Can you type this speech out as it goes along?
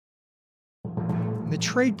The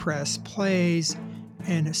trade press plays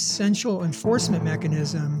an essential enforcement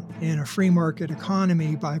mechanism in a free market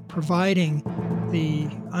economy by providing the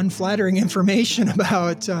unflattering information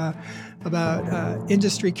about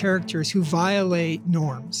industry characters who violate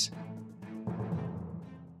norms.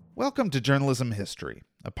 Welcome to Journalism History,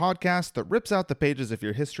 a podcast that rips out the pages of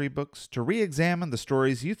your history books to re-examine the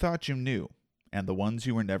stories you thought you knew and the ones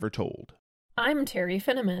you were never told. I'm Terry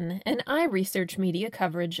Finneman, and I research media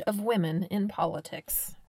coverage of women in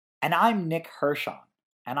politics. And I'm Nick Hirshon,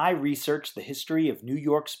 and I research the history of New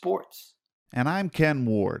York sports. And I'm Ken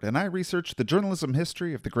Ward, and I research the journalism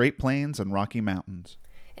history of the Great Plains and Rocky Mountains.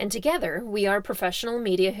 And together, we are professional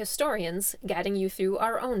media historians guiding you through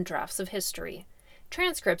our own drafts of history.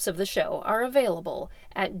 Transcripts of the show are available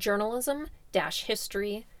at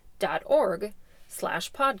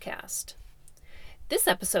journalism-history.org/podcast. This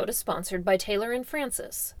episode is sponsored by Taylor &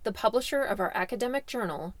 Francis, the publisher of our academic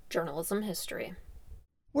journal, Journalism History.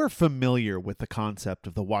 We're familiar with the concept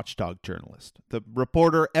of the watchdog journalist, the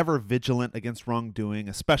reporter ever vigilant against wrongdoing,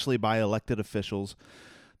 especially by elected officials.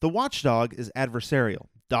 The watchdog is adversarial,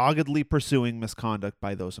 doggedly pursuing misconduct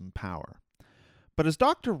by those in power. But as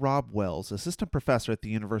Dr. Rob Wells, assistant professor at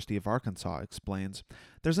the University of Arkansas, explains,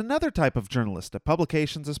 there's another type of journalist at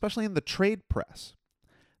publications, especially in the trade press.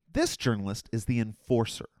 This journalist is the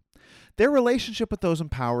enforcer. Their relationship with those in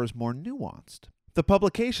power is more nuanced. The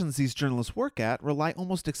publications these journalists work at rely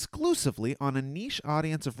almost exclusively on a niche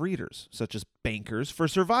audience of readers, such as bankers, for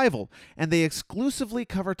survival, and they exclusively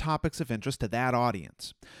cover topics of interest to that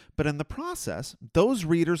audience. But in the process, those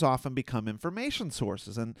readers often become information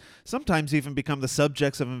sources and sometimes even become the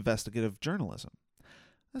subjects of investigative journalism.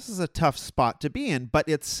 This is a tough spot to be in, but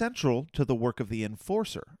it's central to the work of the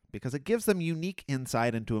enforcer because it gives them unique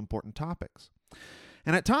insight into important topics.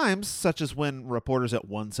 And at times, such as when reporters at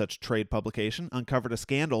one such trade publication uncovered a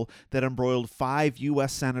scandal that embroiled 5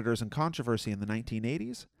 U.S. senators in controversy in the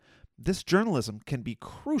 1980s, this journalism can be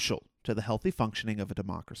crucial to the healthy functioning of a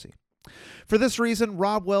democracy. For this reason,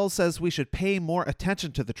 Rob Wells says we should pay more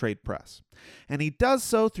attention to the trade press. And he does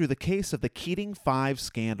so through the case of the Keating 5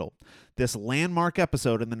 scandal, this landmark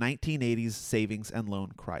episode in the 1980s savings and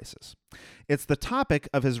loan crisis. It's the topic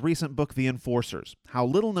of his recent book, The Enforcers, How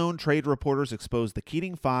Little-Known Trade Reporters Exposed the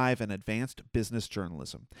Keating 5 and Advanced Business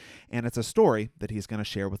Journalism. And it's a story that he's going to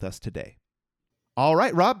share with us today. All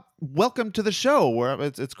right, Rob, welcome to the show.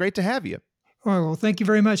 It's great to have you. Oh, well, thank you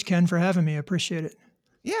very much, Ken, for having me. I appreciate it.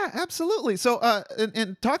 Yeah, absolutely. So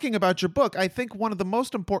in talking about your book, I think one of the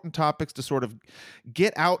most important topics to sort of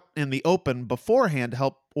get out in the open beforehand to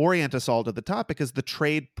help orient us all to the topic is the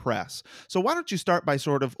trade press. So why don't you start by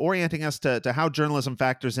sort of orienting us to how journalism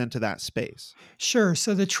factors into that space? Sure.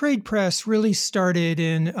 So the trade press really started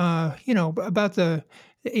in, about the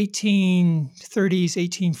 1830s,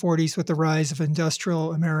 1840s with the rise of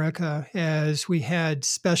industrial America as we had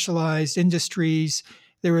specialized industries.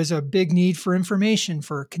 There was a big need for information,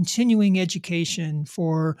 for continuing education,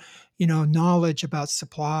 for, knowledge about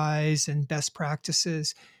supplies and best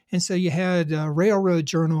practices. And so you had railroad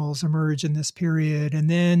journals emerge in this period, and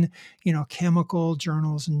then, chemical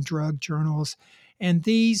journals and drug journals. And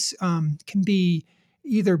these can be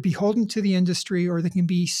either beholden to the industry or they can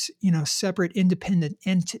be, separate independent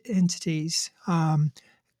entities.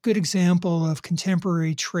 Good example of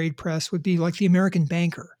contemporary trade press would be like the American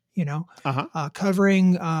Banker.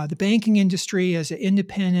 Covering the banking industry as an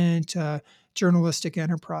independent journalistic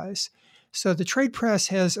enterprise. So the trade press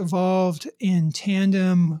has evolved in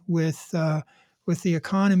tandem with the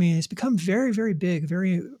economy. It's become very, very big,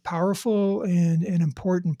 very powerful, and an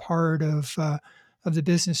important part of the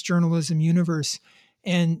business journalism universe.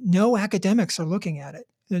 And no academics are looking at it.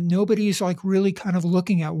 Nobody's really kind of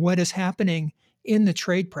looking at what is happening in the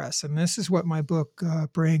trade press. And this is what my book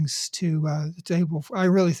brings to the table, I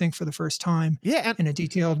really think, for the first time in a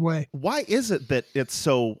detailed way. Why is it that it's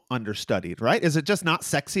so understudied, right? Is it just not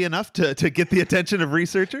sexy enough to get the attention of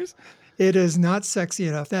researchers? It is not sexy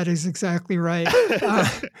enough. That is exactly right.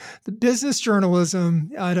 The business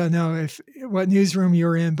journalism, I don't know what newsroom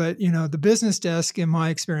you're in, but the business desk, in my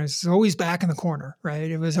experience, is always back in the corner, right?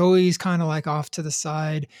 It was always kind of like off to the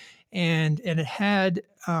side. And it had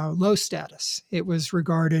low status. It was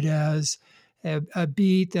regarded as a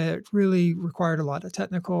beat that really required a lot of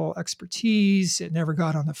technical expertise. It never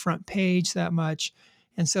got on the front page that much.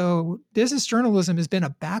 And so business journalism has been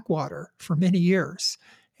a backwater for many years.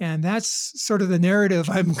 And that's sort of the narrative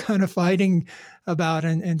I'm kind of fighting about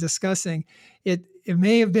and discussing. It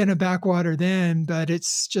may have been a backwater then, but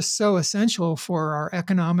it's just so essential for our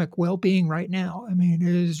economic well-being right now. I mean,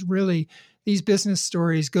 it is really these business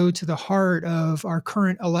stories go to the heart of our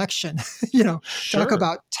current election. Sure. Talk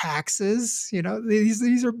about taxes.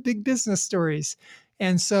 These are big business stories,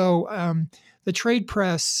 and so the trade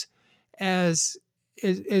press has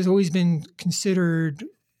always been considered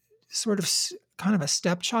sort of kind of a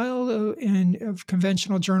stepchild of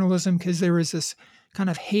conventional journalism, because there was this kind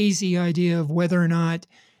of hazy idea of whether or not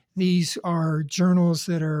these are journals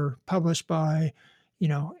that are published by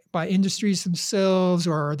industries themselves,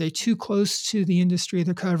 or are they too close to the industry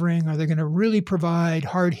they're covering? Are they going to really provide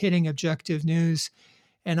hard-hitting, objective news?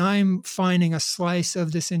 And I'm finding a slice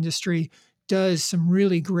of this industry does some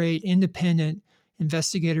really great independent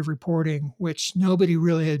investigative reporting, which nobody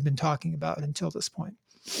really had been talking about until this point.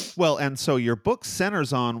 Well, and so your book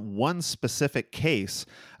centers on one specific case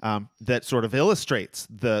that sort of illustrates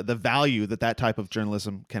the value that type of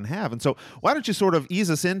journalism can have. And so why don't you sort of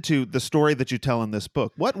ease us into the story that you tell in this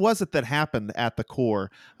book? What was it that happened at the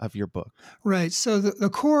core of your book? Right. So the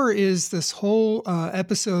core is this whole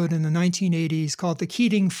episode in the 1980s called the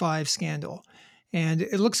Keating Five Scandal. And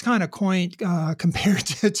it looks kind of quaint compared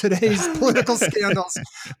to today's political scandals,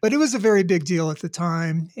 but it was a very big deal at the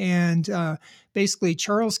time. And basically,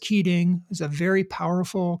 Charles Keating was a very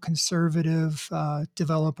powerful conservative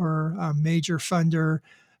developer, a major funder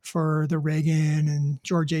for the Reagan and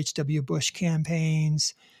George H.W. Bush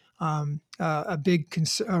campaigns, a big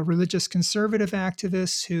religious conservative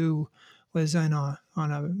activist who was on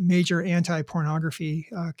a major anti-pornography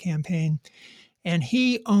campaign. And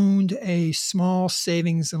he owned a small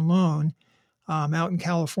savings and loan out in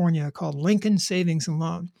California called Lincoln Savings and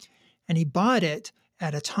Loan. And he bought it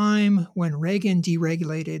at a time when Reagan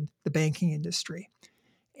deregulated the banking industry.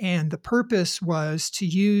 And the purpose was to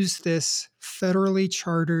use this federally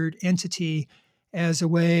chartered entity as a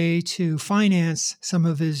way to finance some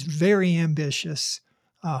of his very ambitious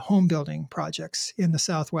home building projects in the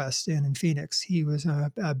Southwest and in Phoenix. He was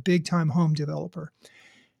a big-time home developer.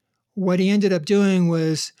 What he ended up doing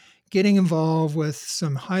was getting involved with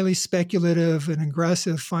some highly speculative and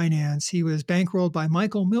aggressive finance. He was bankrolled by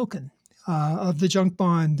Michael Milken of the junk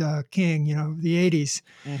bond king, the 80s.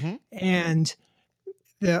 Mm-hmm. And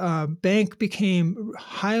the bank became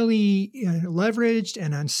highly leveraged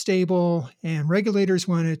and unstable, and regulators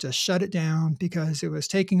wanted to shut it down because it was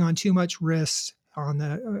taking on too much risk on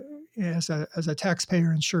as a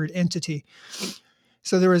taxpayer-insured entity.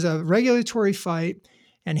 So there was a regulatory fight.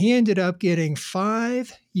 And he ended up getting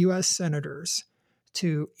 5 U.S. senators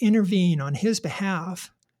to intervene on his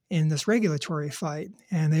behalf in this regulatory fight.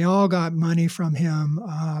 And they all got money from him,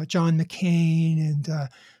 John McCain and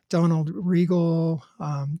Donald Regal,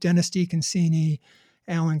 Dennis DeConcini,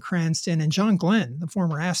 Alan Cranston, and John Glenn, the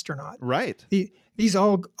former astronaut. Right.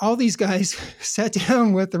 All these guys sat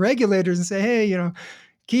down with the regulators and say, hey,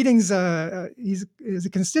 Keating's he's a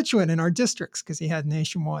constituent in our districts because he had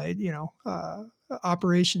nationwide,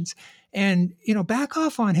 operations, and back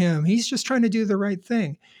off on him. He's just trying to do the right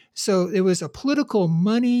thing. So it was a political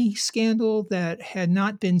money scandal that had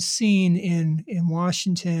not been seen in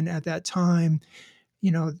Washington at that time.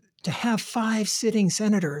 To have 5 sitting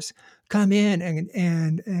senators come in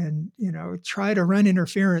and try to run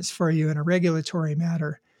interference for you in a regulatory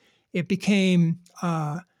matter, it became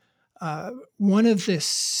one of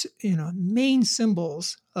the main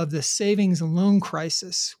symbols of the savings and loan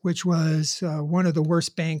crisis, which was one of the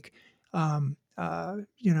worst bank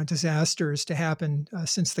disasters to happen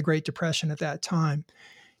since the Great Depression at that time.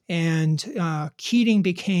 And Keating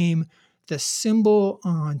became the symbol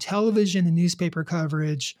on television and newspaper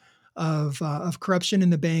coverage of corruption in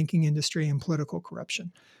the banking industry and political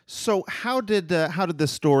corruption. So how did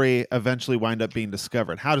this story eventually wind up being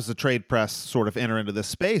discovered? How does the trade press sort of enter into this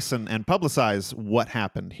space and publicize what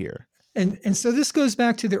happened here? And so this goes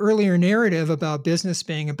back to the earlier narrative about business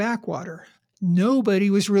being a backwater. Nobody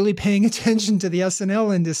was really paying attention to the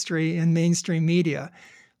S&L industry in mainstream media.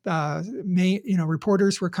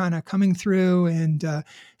 Reporters were kind of coming through and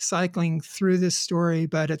cycling through this story,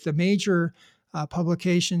 but at the major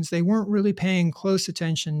publications, they weren't really paying close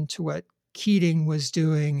attention to what Keating was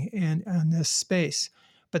doing in this space.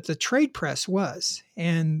 But the trade press was,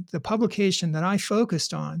 and the publication that I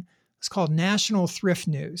focused on was called National Thrift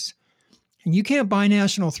News. And you can't buy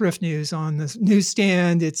National Thrift News on the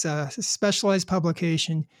newsstand. It's a specialized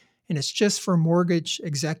publication, and it's just for mortgage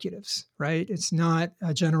executives, right? It's not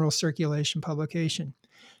a general circulation publication.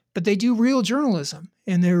 But they do real journalism,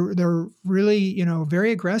 and they're really,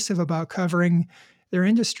 very aggressive about covering their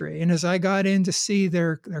industry. And as I got in to see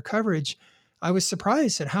their coverage, I was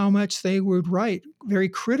surprised at how much they would write very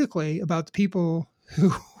critically about the people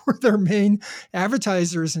who were their main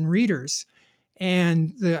advertisers and readers.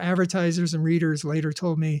 And the advertisers and readers later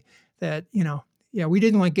told me that, yeah, we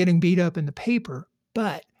didn't like getting beat up in the paper,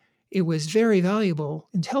 but it was very valuable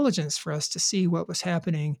intelligence for us to see what was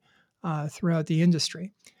happening throughout the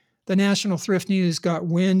industry. The National Thrift News got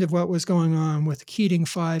wind of what was going on with the Keating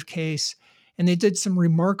 5 case, and they did some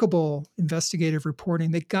remarkable investigative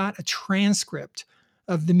reporting. They got a transcript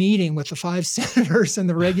of the meeting with the 5 senators and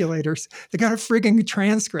the regulators. They got a frigging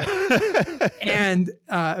transcript. And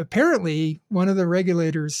apparently one of the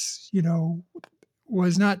regulators,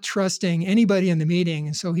 was not trusting anybody in the meeting.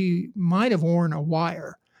 And so he might have worn a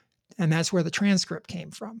wire. And that's where the transcript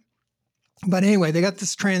came from. But anyway, they got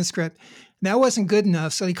this transcript. That wasn't good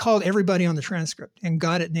enough. So he called everybody on the transcript and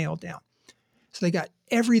got it nailed down. So they got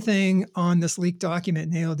everything on this leaked document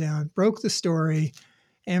nailed down, broke the story.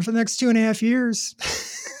 And for the next 2.5 years,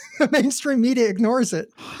 the mainstream media ignores it.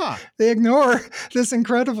 Huh. They ignore this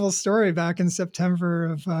incredible story back in September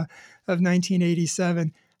of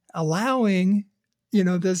 1987, allowing,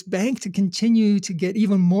 this bank to continue to get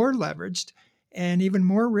even more leveraged and even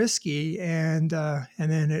more risky. And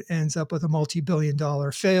then it ends up with a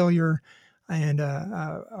multi-billion-dollar failure and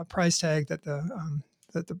a price tag that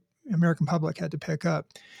the American public had to pick up.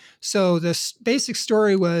 So this basic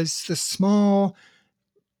story was the small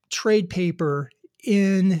trade paper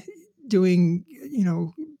in doing,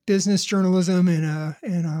 business journalism in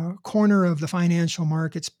a corner of the financial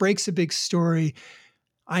markets, breaks a big story.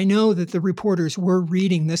 I know that the reporters were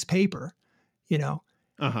reading this paper,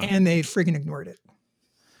 and they friggin' ignored it.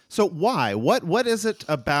 So why? What is it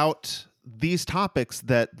about these topics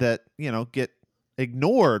that get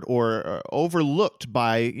ignored or overlooked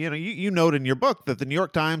by, you note in your book that the New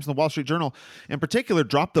York Times and the Wall Street Journal in particular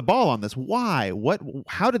dropped the ball on this. Why?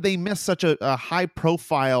 How did they miss such a high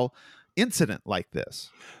profile incident like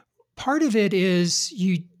this? Part of it is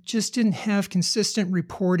you just didn't have consistent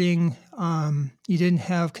reporting. You didn't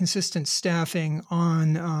have consistent staffing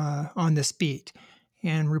on this beat.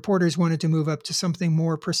 And reporters wanted to move up to something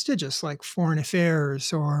more prestigious like foreign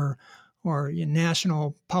affairs or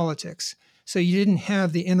national politics. So you didn't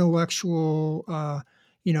have the intellectual,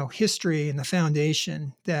 history and the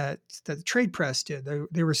foundation that the trade press did.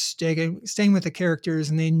 They were staying with the characters,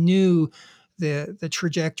 and they knew the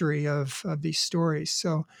trajectory of these stories.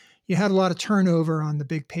 So you had a lot of turnover on the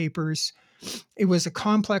big papers. It was a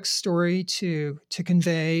complex story to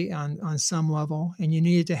convey on some level, and you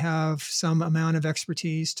needed to have some amount of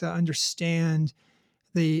expertise to understand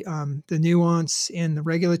the nuance in the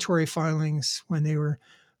regulatory filings when they were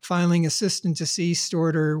filing assistant deceased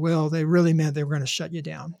order. Well, they really meant they were going to shut you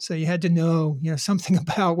down. So you had to know, something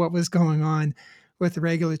about what was going on with the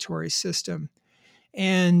regulatory system.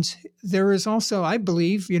 And there was also, I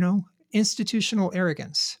believe, institutional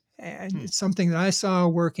arrogance. And it's something that I saw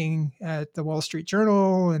working at the Wall Street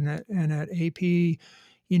Journal and at AP.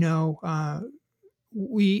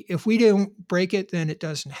 If we don't break it, then it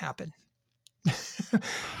doesn't happen.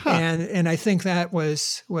 And I think that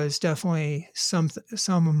was definitely some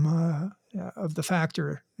of the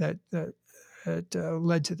factor that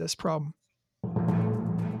led to this problem.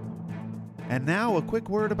 And now a quick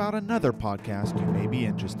word about another podcast you may be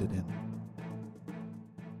interested in.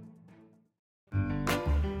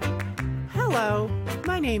 Hello,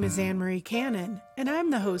 my name is Anne-Marie Cannon, and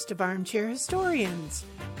I'm the host of Armchair Historians.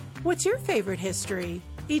 What's your favorite history?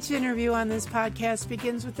 Each interview on this podcast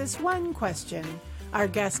begins with this one question. Our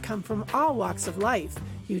guests come from all walks of life,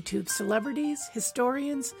 YouTube celebrities,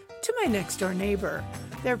 historians, to my next-door neighbor.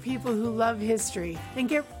 They're people who love history and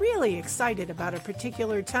get really excited about a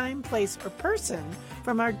particular time, place, or person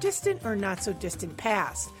from our distant or not-so-distant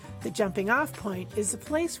past. The jumping-off point is the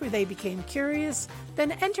place where they became curious,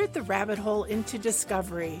 then entered the rabbit hole into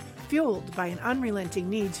discovery, fueled by an unrelenting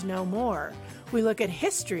need to know more. We look at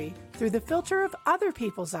history through the filter of other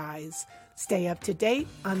people's eyes. Stay up to date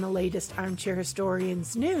on the latest Armchair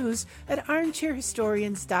Historians news at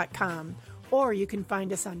armchairhistorians.com, or you can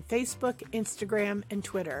find us on Facebook, Instagram, and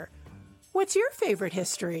Twitter. What's your favorite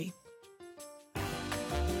history?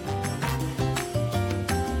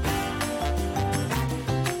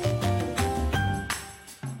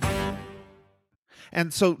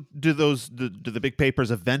 And so do the big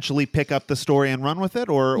papers eventually pick up the story and run with it,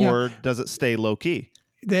 or does it stay low key?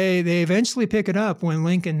 They eventually pick it up when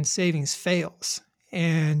Lincoln Savings fails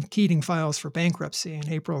and Keating files for bankruptcy in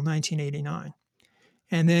April 1989.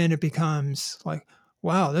 And then it becomes like,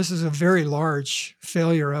 wow, this is a very large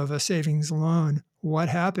failure of a savings loan. What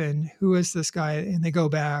happened? Who is this guy? And they go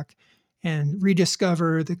back and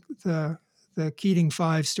rediscover the Keating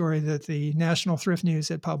 5 story that the National Thrift News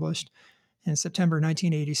had published in September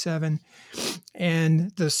 1987.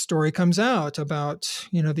 And the story comes out about,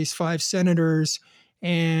 these 5 senators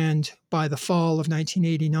And by the fall of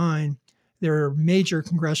 1989, there were major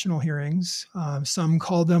congressional hearings. Some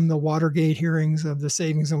called them the Watergate hearings of the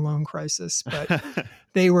savings and loan crisis, but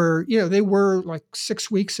they were like 6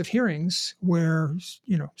 weeks of hearings where,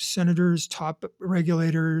 senators, top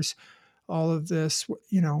regulators, all of this,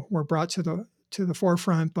 were brought to the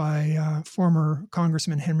forefront by former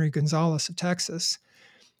Congressman Henry Gonzalez of Texas.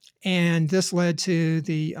 And this led to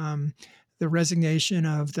the resignation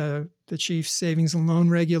of the chief savings and loan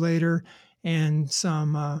regulator, and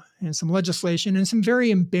some legislation, and some very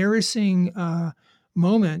embarrassing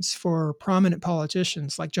moments for prominent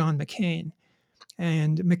politicians like John McCain.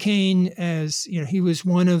 And McCain, as he was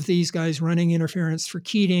one of these guys running interference for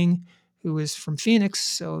Keating, who was from Phoenix,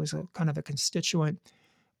 so he was a kind of a constituent.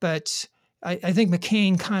 But I think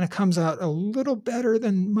McCain kind of comes out a little better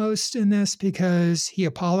than most in this, because he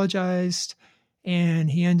apologized and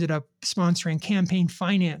he ended up sponsoring campaign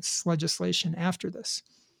finance legislation after this.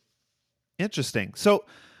 Interesting. So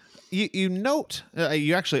you note,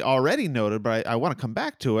 you actually already noted, but I want to come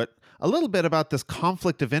back to it, a little bit about this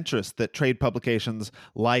conflict of interest that trade publications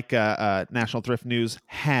like National Thrift News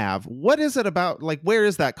have. What is it about? Like, where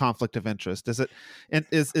is that conflict of interest? Is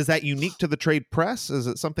that unique to the trade press? Is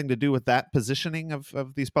it something to do with that positioning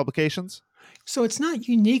of these publications? So it's not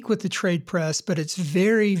unique with the trade press, but it's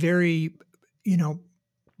very, very,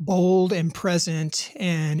 bold and present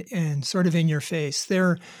and sort of in your face.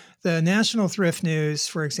 The National Thrift News,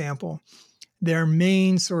 for example, their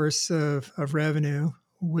main source of revenue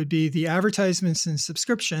would be the advertisements and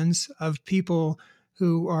subscriptions of people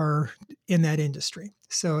who are in that industry.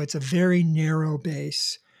 So it's a very narrow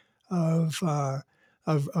base of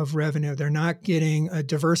revenue. They're not getting a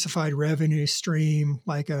diversified revenue stream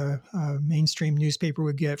like a mainstream newspaper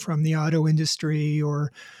would get from the auto industry,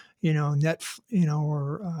 or the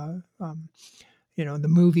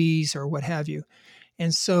movies or what have you.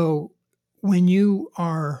 And so when you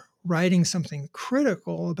are writing something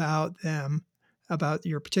critical about them, about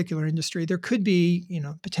your particular industry, there could be,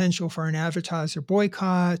 potential for an advertiser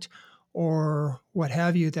boycott or what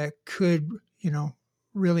have you that could,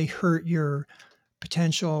 really hurt your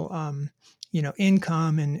potential,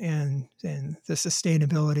 income and the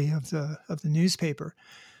sustainability of the newspaper.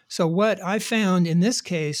 So what I found in this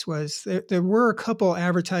case was there were a couple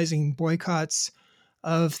advertising boycotts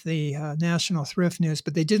of the National Thrift News,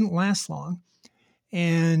 but they didn't last long.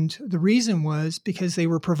 And the reason was because they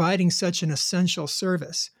were providing such an essential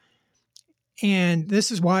service. And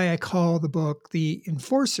this is why I call the book The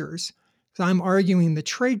Enforcers. So I'm arguing the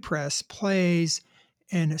trade press plays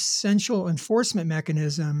an essential enforcement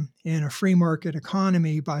mechanism in a free market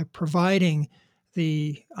economy by providing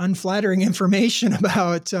the unflattering information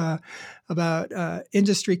about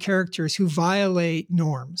industry characters who violate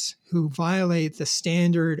norms, who violate the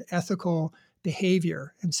standard ethical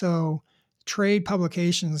behavior. And so trade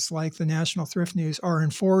publications like the National Thrift News are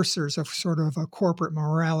enforcers of sort of a corporate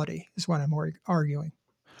morality, is what I'm arguing.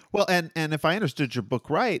 Well, and if I understood your book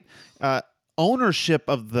right, ownership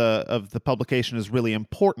of the publication is really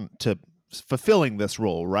important to fulfilling this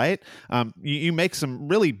role, right? You make some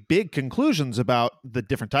really big conclusions about the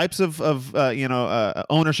different types of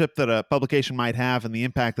ownership that a publication might have and the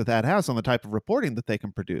impact that has on the type of reporting that they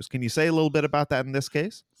can produce. Can you say a little bit about that in this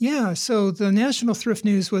case? Yeah. So the National Thrift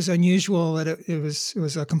News was unusual. It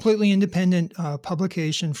was a completely independent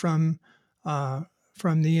publication from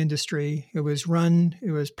the industry. It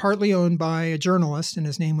was partly owned by a journalist, and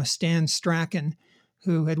his name was Stan Strachan,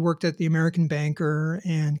 who had worked at the American Banker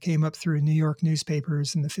and came up through New York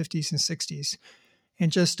newspapers in the 50s and 60s.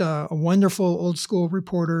 And just a wonderful old school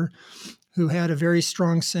reporter who had a very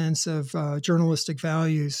strong sense of journalistic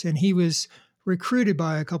values. And he was recruited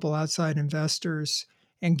by a couple outside investors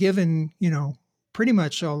and given, pretty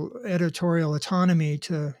much editorial autonomy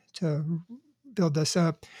to build this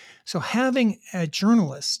up. So having a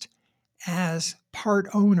journalist as part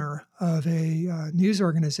owner of a news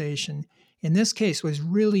organization in this case was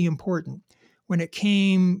really important. When it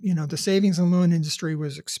came, the savings and loan industry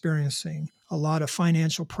was experiencing a lot of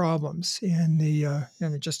financial problems and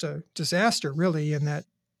just a disaster really in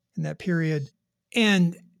that period.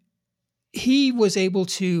 And he was able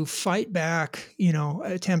to fight back,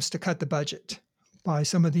 attempts to cut the budget by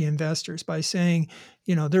some of the investors by saying,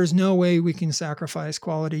 there's no way we can sacrifice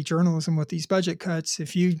quality journalism with these budget cuts.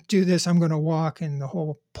 If you do this, I'm going to walk and the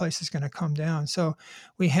whole place is going to come down. So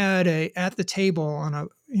we had at the table on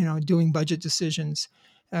doing budget decisions,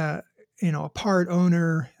 a part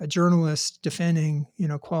owner, a journalist defending,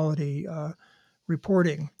 quality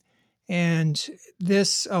reporting. And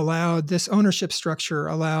this ownership structure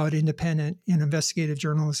allowed independent and investigative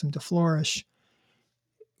journalism to flourish.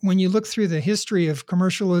 when you look through the history of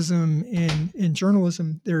commercialism in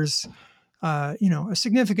journalism, there's a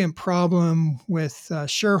significant problem with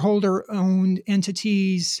shareholder-owned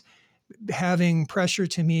entities having pressure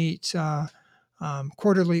to meet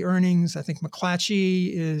quarterly earnings. I think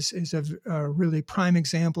McClatchy is a really prime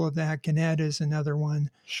example of that. Gannett is another one.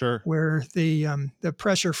 Sure. Where the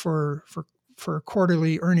pressure for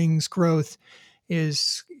quarterly earnings growth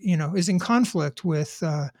is in conflict with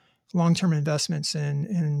long-term investments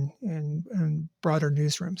in broader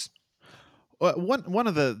newsrooms. One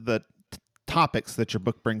of the topics that your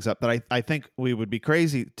book brings up that I think we would be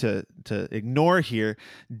crazy to ignore here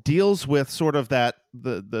deals with sort of that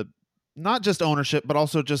the not just ownership, but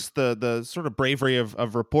also just the sort of bravery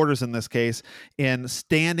of reporters in this case in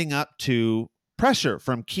standing up to pressure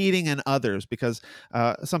from Keating and others, because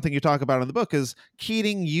something you talk about in the book is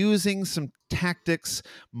Keating using some tactics,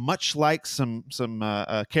 much like some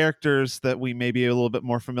characters that we may be a little bit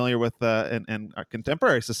more familiar with in our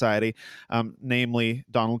contemporary society, namely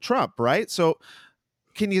Donald Trump, right? So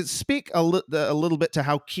can you speak a little bit to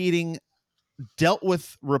how Keating dealt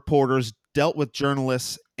with reporters, dealt with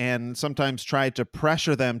journalists, and sometimes tried to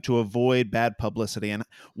pressure them to avoid bad publicity, and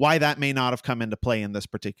why that may not have come into play in this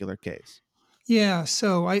particular case? Yeah,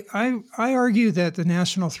 so I argue that the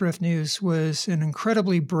National Thrift News was an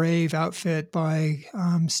incredibly brave outfit by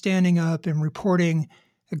standing up and reporting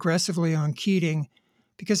aggressively on Keating,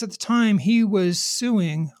 because at the time he was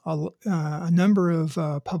suing a number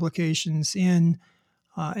of publications and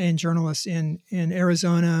journalists in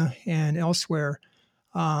Arizona and elsewhere.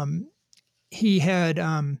 He had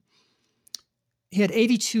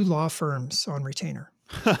 82 law firms on retainer.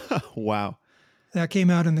 Wow. That came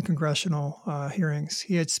out in the congressional hearings.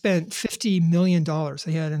 He had spent $50 million.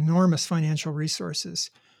 He had enormous financial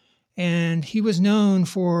resources. And he was known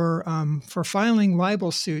for filing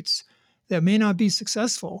libel suits that may not be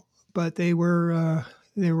successful, but they were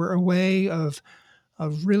a way of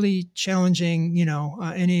really challenging,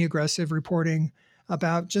 any aggressive reporting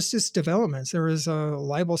about justice developments. There was a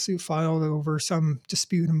libel suit filed over some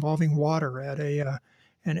dispute involving water at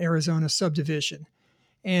an Arizona subdivision.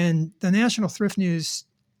 And the National Thrift News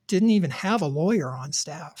didn't even have a lawyer on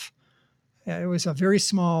staff. It was a very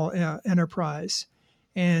small enterprise.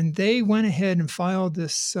 And they went ahead and filed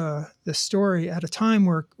this story at a time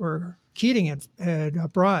where Keating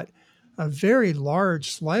had brought a very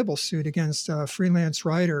large libel suit against a freelance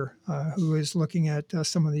writer who was looking at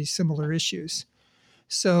some of these similar issues.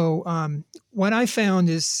 So what I found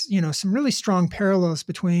is, some really strong parallels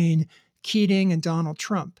between Keating and Donald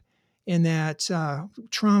Trump, in that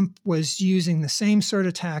Trump was using the same sort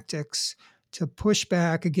of tactics to push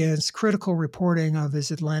back against critical reporting of his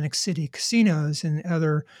Atlantic City casinos and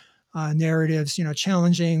other narratives,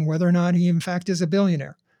 challenging whether or not he in fact is a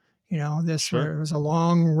billionaire. Sure. Was a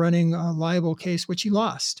long-running libel case which he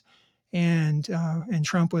lost, and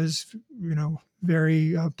Trump was,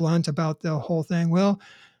 very blunt about the whole thing. Well,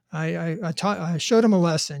 I showed him a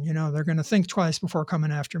lesson. They're going to think twice before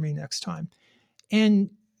coming after me next time, and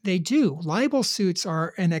they do. Libel suits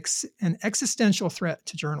are an existential threat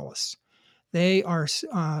to journalists. They are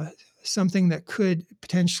something that could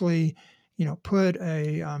potentially, put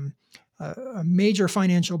a major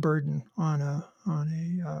financial burden on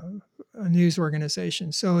a news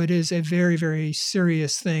organization. So it is a very, very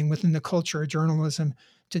serious thing within the culture of journalism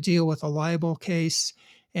to deal with a libel case,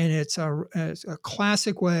 and it's a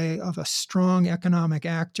classic way of a strong economic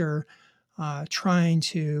actor trying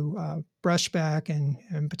to brush back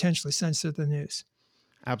and potentially censor the news.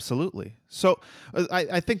 Absolutely. So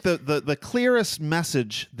I think the clearest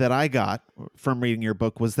message that I got from reading your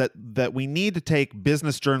book was that we need to take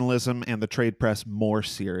business journalism and the trade press more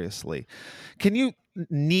seriously. Can you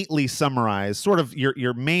neatly summarize sort of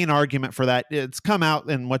your main argument for that? It's come out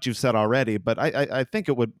in what you've said already, but I think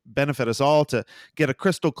it would benefit us all to get a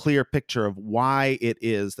crystal clear picture of why it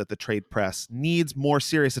is that the trade press needs more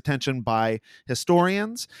serious attention by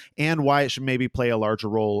historians, and why it should maybe play a larger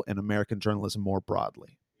role in American journalism more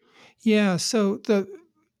broadly. Yeah, so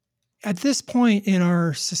at this point in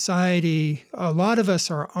our society, a lot of us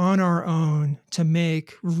are on our own to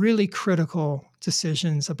make really critical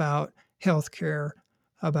decisions about healthcare,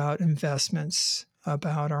 about investments,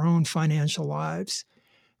 about our own financial lives.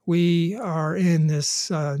 We are in this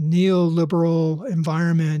neoliberal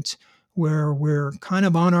environment where we're kind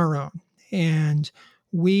of on our own, and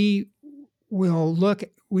we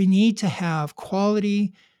need to have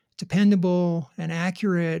quality, dependable, and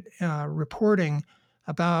accurate reporting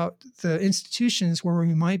about the institutions where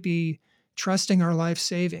we might be trusting our life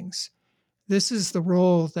savings. This is the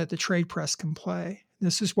role that the trade press can play.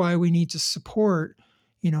 This is why we need to support,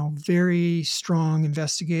 very strong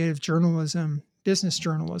investigative journalism, business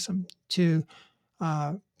journalism, to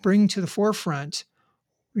bring to the forefront,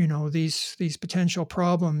 these potential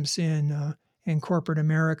problems in corporate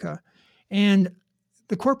America. And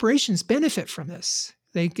the corporations benefit from this.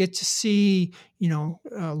 They get to see,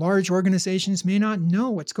 large organizations may not know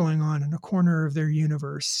what's going on in a corner of their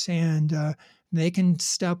universe, and they can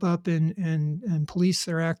step up and police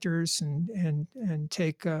their actors and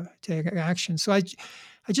take action. So I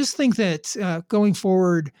just think that going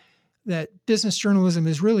forward, that business journalism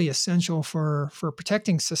is really essential for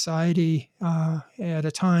protecting society at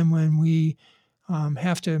a time when we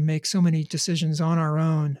have to make so many decisions on our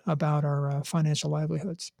own about our financial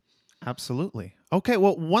livelihoods. Absolutely. Okay,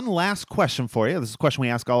 well, one last question for you. This is a question we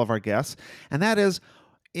ask all of our guests, and that is,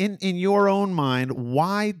 in your own mind,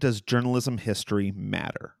 why does journalism history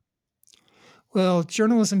matter? Well,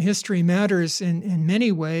 journalism history matters in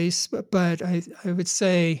many ways, but I would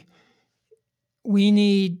say we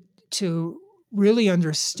need to really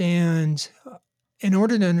understand, in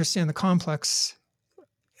order to understand the complex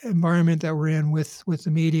environment that we're in with the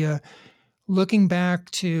media, looking back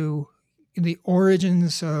to the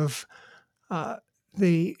origins of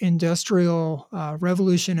the Industrial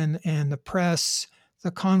Revolution and the press,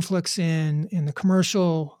 the conflicts in the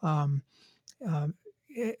commercial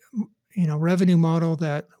revenue model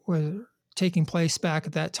that was taking place back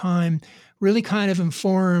at that time, really kind of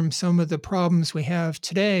inform some of the problems we have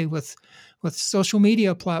today with social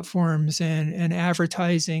media platforms and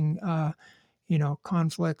advertising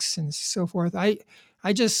conflicts and so forth.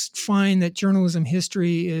 I just find that journalism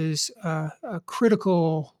history is a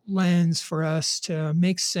critical lens for us to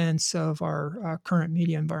make sense of our current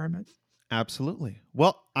media environment. Absolutely.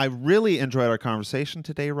 Well, I really enjoyed our conversation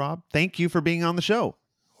today, Rob. Thank you for being on the show.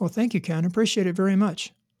 Well, thank you, Ken. Appreciate it very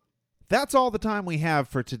much. That's all the time we have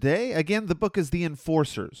for today. Again, the book is The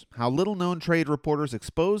Enforcers: How Little-Known Trade Reporters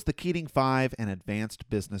Expose the Keating Five and Advanced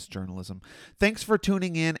Business Journalism. Thanks for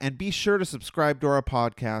tuning in, and be sure to subscribe to our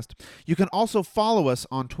podcast. You can also follow us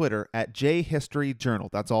on Twitter at JHistoryJournal.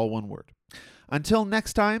 That's all one word. Until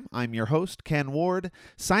next time, I'm your host, Ken Ward,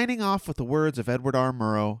 signing off with the words of Edward R.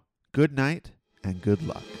 Murrow. Good night and good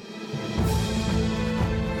luck.